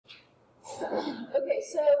Okay,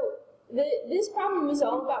 so this problem is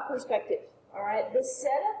all about perspective, all right? The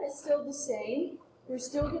setup is still the same. We're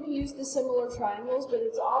still going to use the similar triangles, but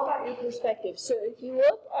it's all about your perspective. So if you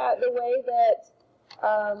look at the way that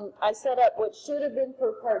I set up what should have been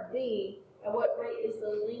for part B, and what rate is the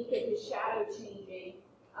length of the shadow changing,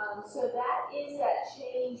 so that is that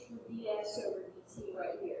change for dx over dt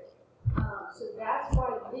right here. So that's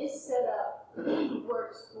why this setup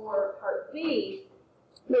works for part B.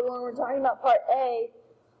 But when we're talking about part A,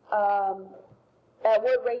 at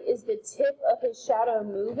what rate is the tip of his shadow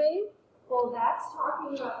moving? Well, that's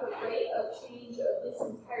talking about the rate of change of this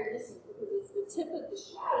entire distance, because it's the tip of the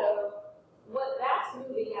shadow. What that's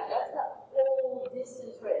moving at, that's the whole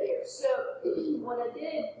distance right there. So what I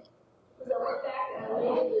did was I went back and I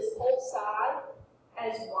labeled this whole side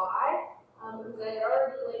as y, because I had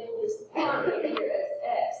already labeled this point right here as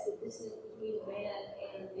x, the distance between the man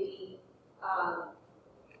and the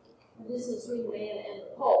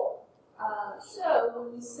pole. So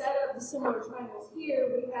when we set up the similar triangles here,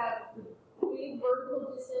 we have the big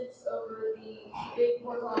vertical distance over the big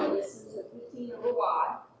horizontal distance of 15 over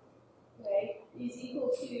y, okay, is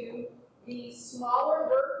equal to the smaller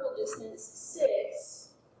vertical distance, 6,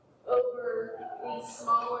 over the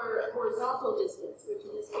smaller horizontal distance, which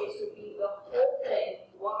in this case would be the whole thing,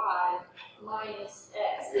 y minus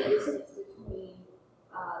x, the distance between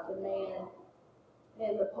the man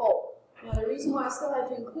and the pole. Now the reason why I still have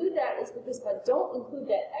to include that is because if I don't include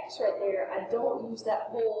that x right there, I don't use that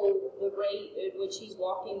whole, the rate at which he's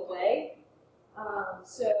walking away.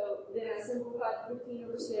 So then I simplified 15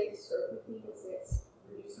 over 6, or 15 to 6,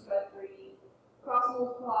 reduced it by 3, cross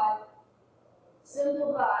multiplied,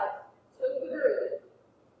 simplified, took the derivative,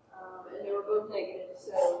 and they were both negative,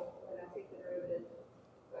 so when I take the derivative,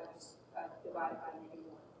 I just divide by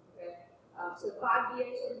 -1, okay? So 5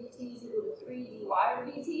 dx over dt is equal to 3 dy over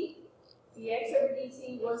dt. Dx over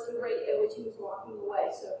dt was the rate at which he was walking away.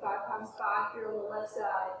 So 5 times 5 here on the left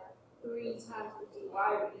side, 3 times the dy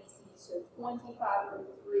over dt. So 25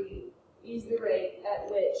 over 3 is the rate at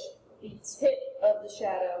which the tip of the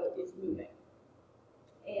shadow is moving.